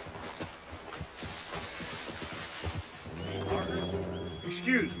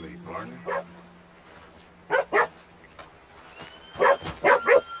 Excuse me, partner.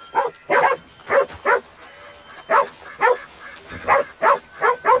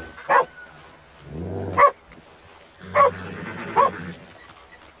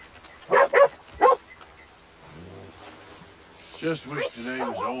 Just wish today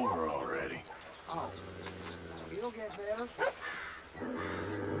was over already. Oh, it'll get better.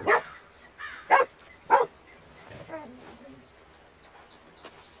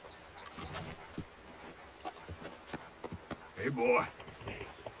 Hey, boy.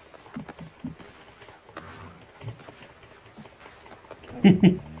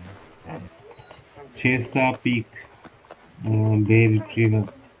 Chesa Peak, Bay Retriever.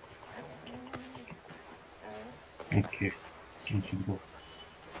 Okay, I should go.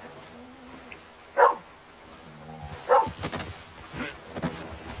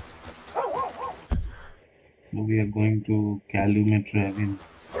 So we are going to Calumet Ravine.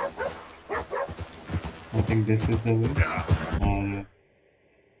 I think this is the way. Or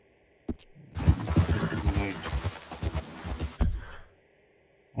this is to the right.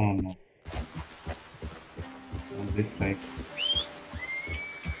 Oh no. On this right.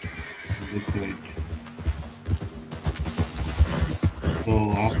 This right. So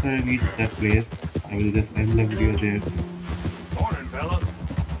after I reach that place, I will just end the video there. Morning, fella.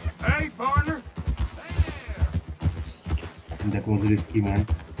 Hey, partner. And that was risky, man.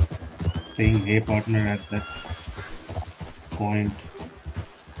 Saying hey partner at that point.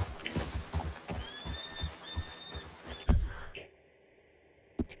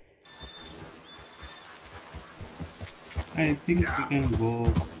 I think we can go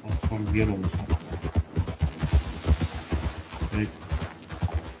from here also. Right.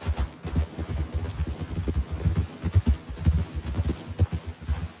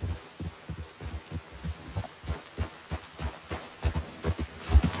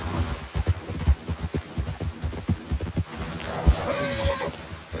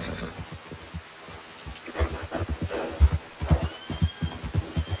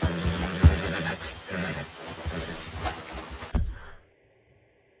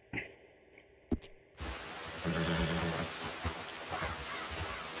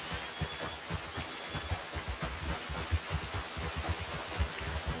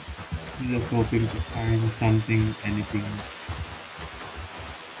 Just hoping to find something, anything.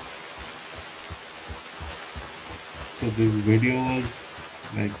 So this video was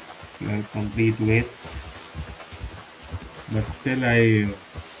like a complete waste, but still I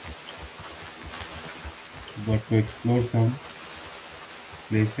got to explore some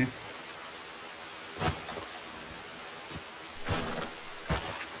places.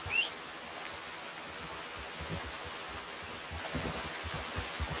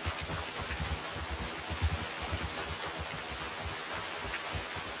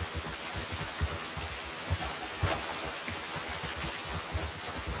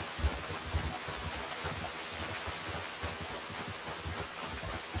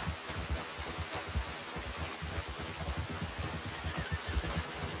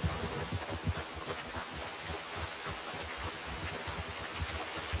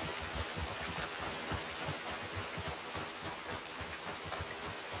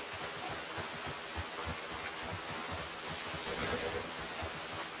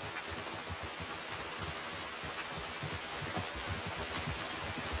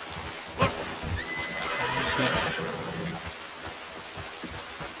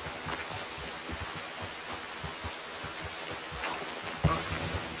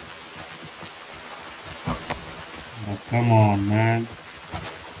 Come on, man.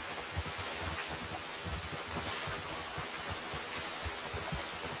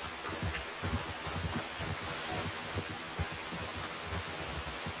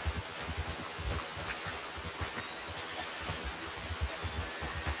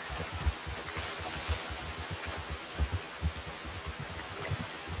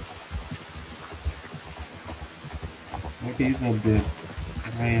 What is up there?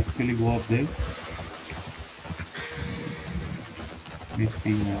 Can I actually go up there? Let me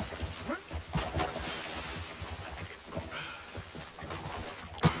see now.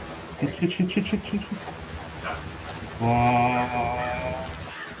 Shit, shit, shit, shit, shit, shit, shit. Wow.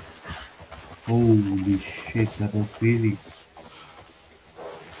 Holy shit, that was crazy.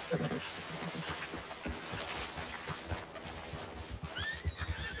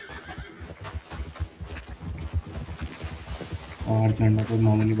 और झंडा तो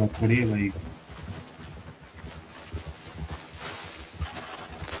मामूली बात पड़ी है भाई.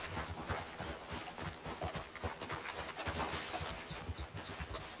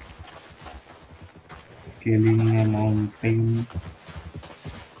 Scaling a mountain.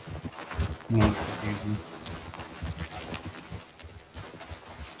 Not easy.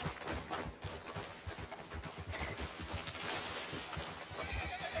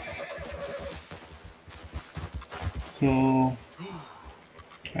 So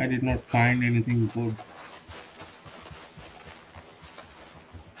I did not find anything good.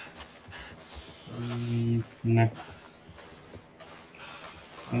 Nah.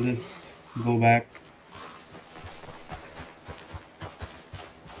 I'll just go back.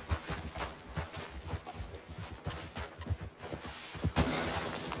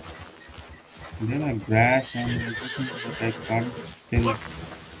 There are grass and everything, but I can't still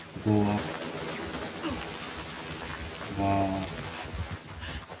go up. Wow.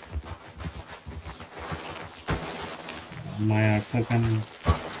 My Arthur can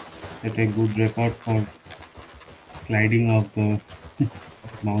set a good record for sliding off the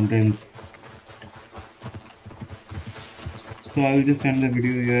mountains. So I will just end the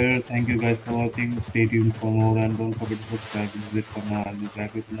video here. Thank you guys for watching. Stay tuned for more and don't forget to subscribe. This is it for now. I'll be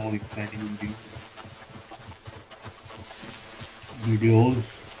back with more exciting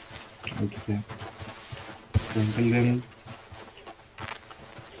videos, I would say. So until then,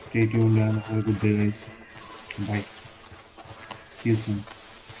 stay tuned and have a good day, guys. Bye. See you soon.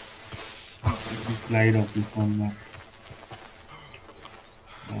 Let me slide off this one now.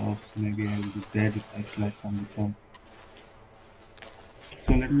 Oh, maybe I will be dead if I slide from this one.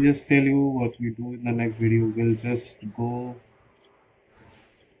 So let me just tell you what we do in the next video. We'll just go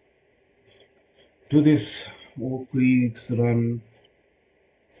to this Oak Creek's run,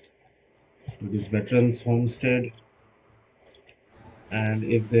 to this veterans homestead, and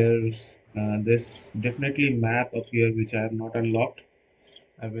if there's this definitely map up here which I have not unlocked,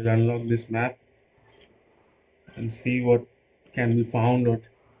 I will unlock this map and see what can be found,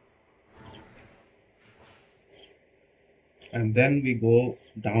 and then we go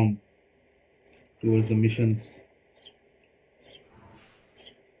down towards the missions.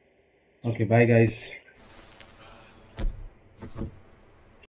 Okay, bye guys.